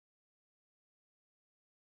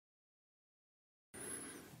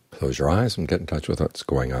Close your eyes and get in touch with what's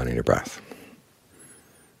going on in your breath.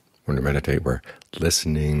 When we meditate, we're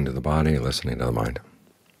listening to the body, listening to the mind.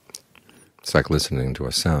 It's like listening to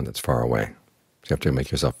a sound that's far away. You have to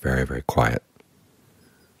make yourself very, very quiet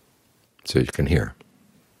so you can hear.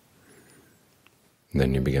 And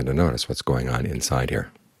then you begin to notice what's going on inside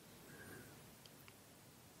here.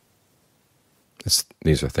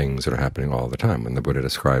 These are things that are happening all the time. When the Buddha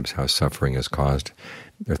describes how suffering is caused,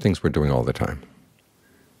 they're things we're doing all the time.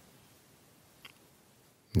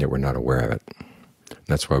 Yet we're not aware of it.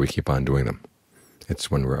 That's why we keep on doing them. It's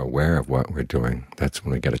when we're aware of what we're doing, that's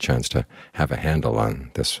when we get a chance to have a handle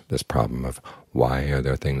on this problem of why are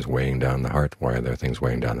there things weighing down the heart, why are there things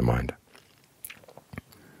weighing down the mind.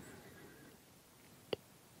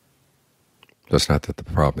 So it's not that the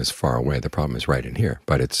problem is far away, the problem is right in here,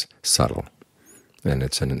 but it's subtle, and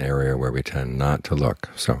it's in an area where we tend not to look.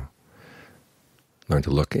 So learn to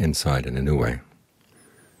look inside in a new way,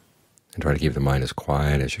 and try to keep the mind as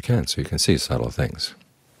quiet as you can so you can see subtle things.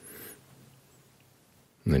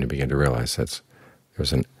 And then you begin to realize that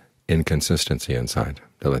there's an inconsistency inside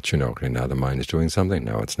that lets you know, okay, now the mind is doing something,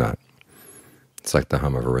 no, it's not. It's like the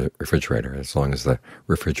hum of a refrigerator. As long as the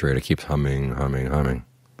refrigerator keeps humming, humming, humming,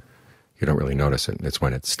 you don't really notice it. It's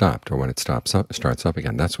when it's stopped or when it starts up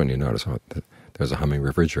again, that's when you notice, oh, there's a humming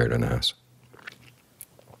refrigerator in the house.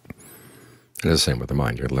 And it's the same with the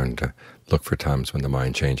mind. You learn to look for times when the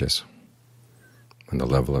mind changes, when the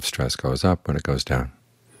level of stress goes up, when it goes down,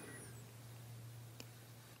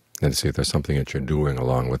 and see if there's something that you're doing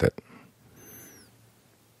along with it.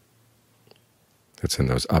 It's in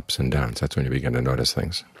those ups and downs. That's when you begin to notice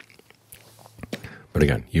things. But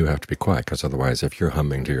again, you have to be quiet, because otherwise if you're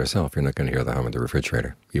humming to yourself, you're not going to hear the hum of the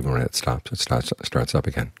refrigerator. Even when it stops, it starts up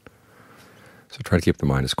again. So try to keep the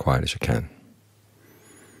mind as quiet as you can.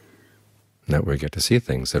 And that way you get to see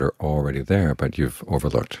things that are already there, but you've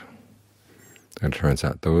overlooked. And it turns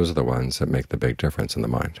out those are the ones that make the big difference in the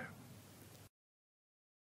mind.